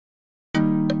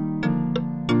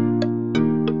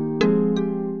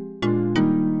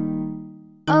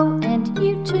and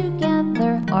U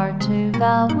together are two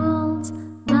vowels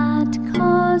that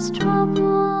cause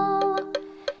trouble.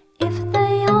 If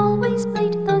they always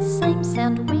made the same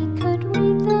sound, we could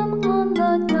read them on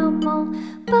the double.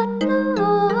 But no,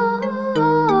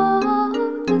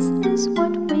 this is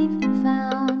what we've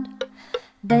found.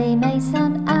 They may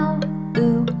sound ow,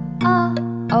 oo, ah,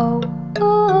 oh,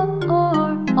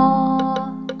 or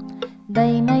aw.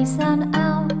 They may sound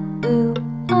ow, oo,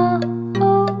 ah,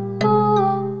 oh,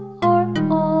 or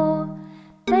aw.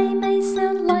 They may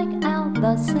sound like ow,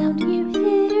 the sound you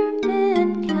hear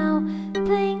in cow.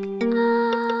 Think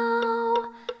ow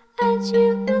as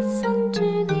you listen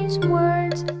to these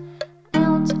words.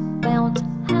 Ounce, bounce,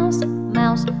 house,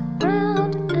 mouse,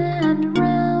 round and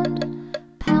round.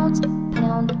 Pounce,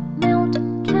 pound, mount,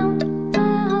 count,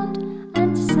 found,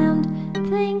 and sound.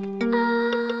 Think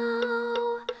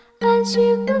ow as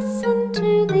you listen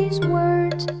to these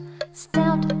words.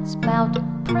 Stout, spout,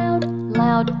 proud,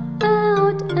 loud,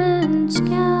 out and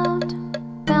scout.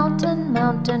 Fountain,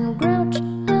 mountain, grouch,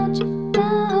 ouch,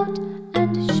 doubt,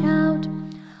 and shout.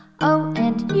 O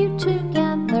and U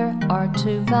together are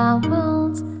two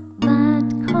vowels that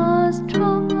cause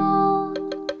trouble.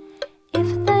 If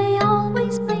they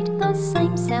always made the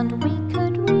same sound, we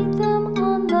could read them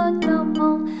on the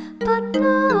double. But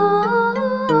no,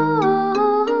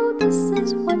 this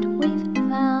is what we've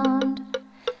found.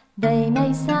 They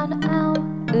may sound ow,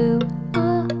 oo,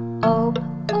 ah, oh,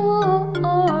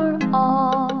 or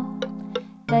aw.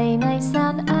 They may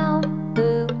sound ow,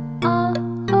 oo, ah,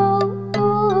 oh,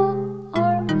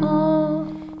 or aw.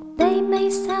 They may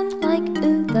sound like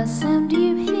oo, the sound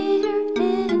you hear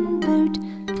in boot.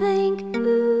 Think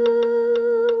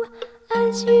ooh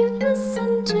as you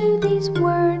listen to these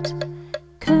words.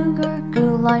 Cougar,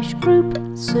 goulash, group,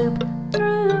 soup,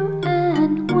 through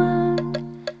and wound.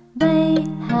 They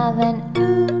have an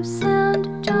oo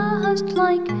sound just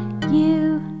like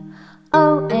you.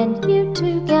 O and U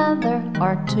together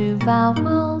are two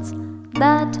vowels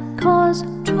that cause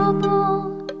trouble.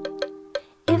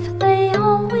 If they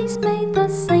always made the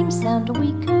same sound,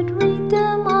 we could read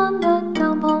them on the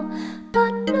double.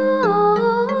 But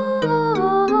no,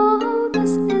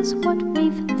 this is what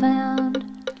we've found.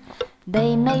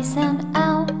 They may sound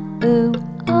ow, oo,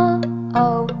 ah,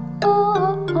 oh,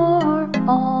 or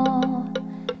aw.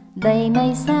 They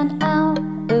may sound ow,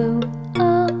 oo,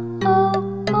 ah,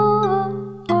 oh,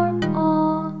 or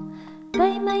aw.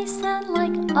 They may sound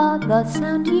like the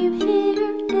sound you hear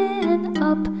in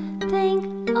up. Think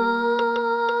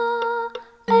ah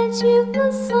as you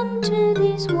listen to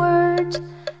these words.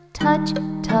 Touch,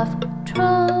 tough,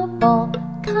 trouble,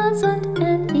 cousin,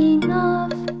 and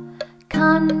enough.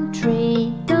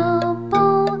 Country,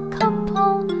 double,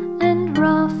 couple, and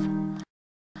rough.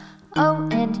 O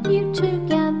and U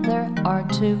together are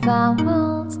two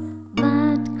vowels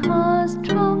that cause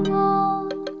trouble.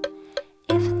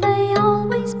 If they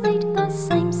always made the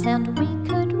same sound, we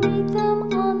could read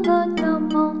them on the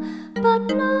double. But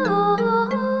no,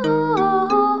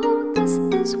 this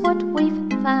is what we've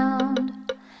found.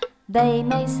 They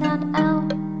may sound ow,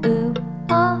 oo,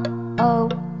 ah, oh,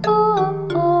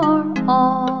 or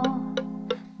aw.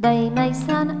 They may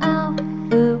sound ow,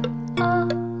 oo, ah,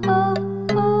 oh,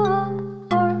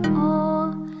 or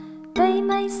aw. They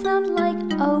may sound like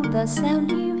oh, the sound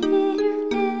you hear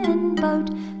in boat.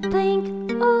 Think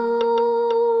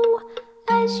oh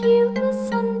as you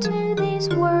listen to these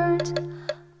words.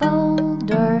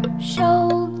 Boulder,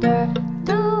 shoulder,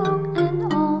 though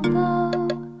and although.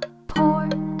 Poor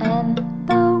and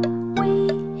though, we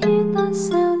hear the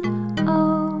sound O.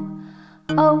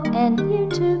 O and U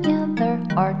together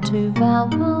are two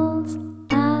vowels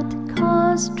that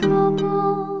cause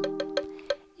trouble.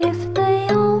 If they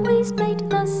always made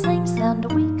the same sound,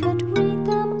 we could read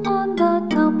them on the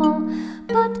double.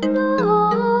 But no,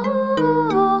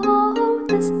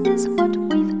 this is what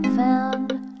we've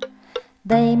found.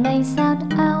 They may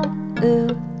sound ow, oo,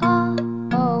 ah,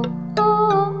 oh,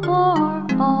 or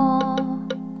aw.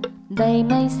 They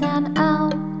may sound ow,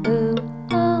 oo,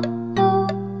 ah,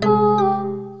 oh,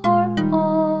 or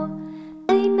aw.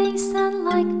 They may sound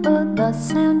like the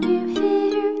sound you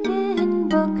hear in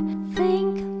book.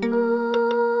 Think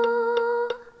ooh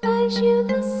as you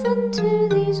listen to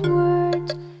these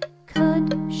words. Could,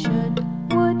 should,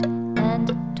 would, and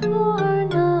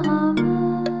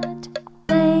tournament.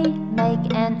 They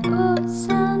make an oo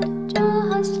sound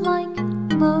just like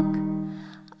look.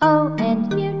 O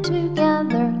and U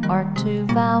together are two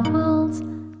vowels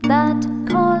that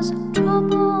cause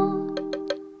trouble.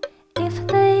 If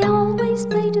they always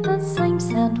made the same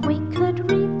sound, we could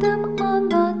read them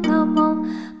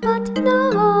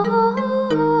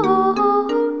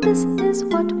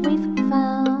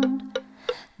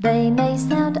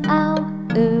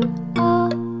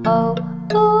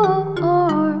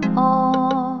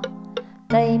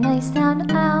They may sound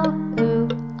ow, ooh,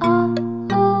 ah,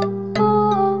 oh,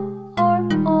 oh, or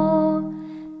oh.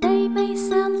 They may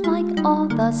sound like all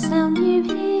the sound you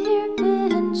hear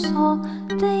in saw.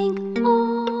 Think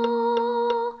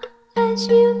oh as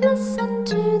you listen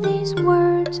to these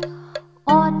words: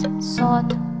 ought,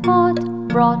 sought, bought,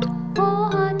 brought,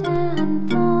 bought, and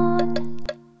thought.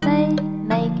 They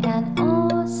make an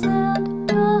oh sound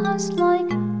just like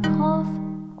cough.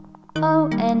 O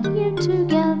and U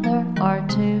together are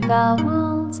two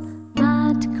vowels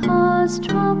that cause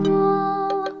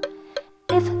trouble.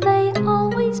 If they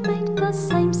always made the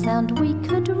same sound, we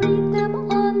could read them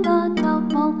on the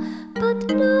double. But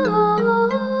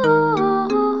no,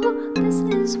 this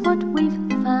is what we've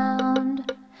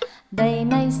found. They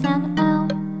may sound ow,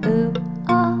 ooh,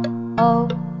 ah, oh,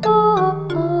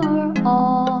 or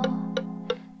aw.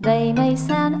 They may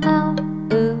sound ow,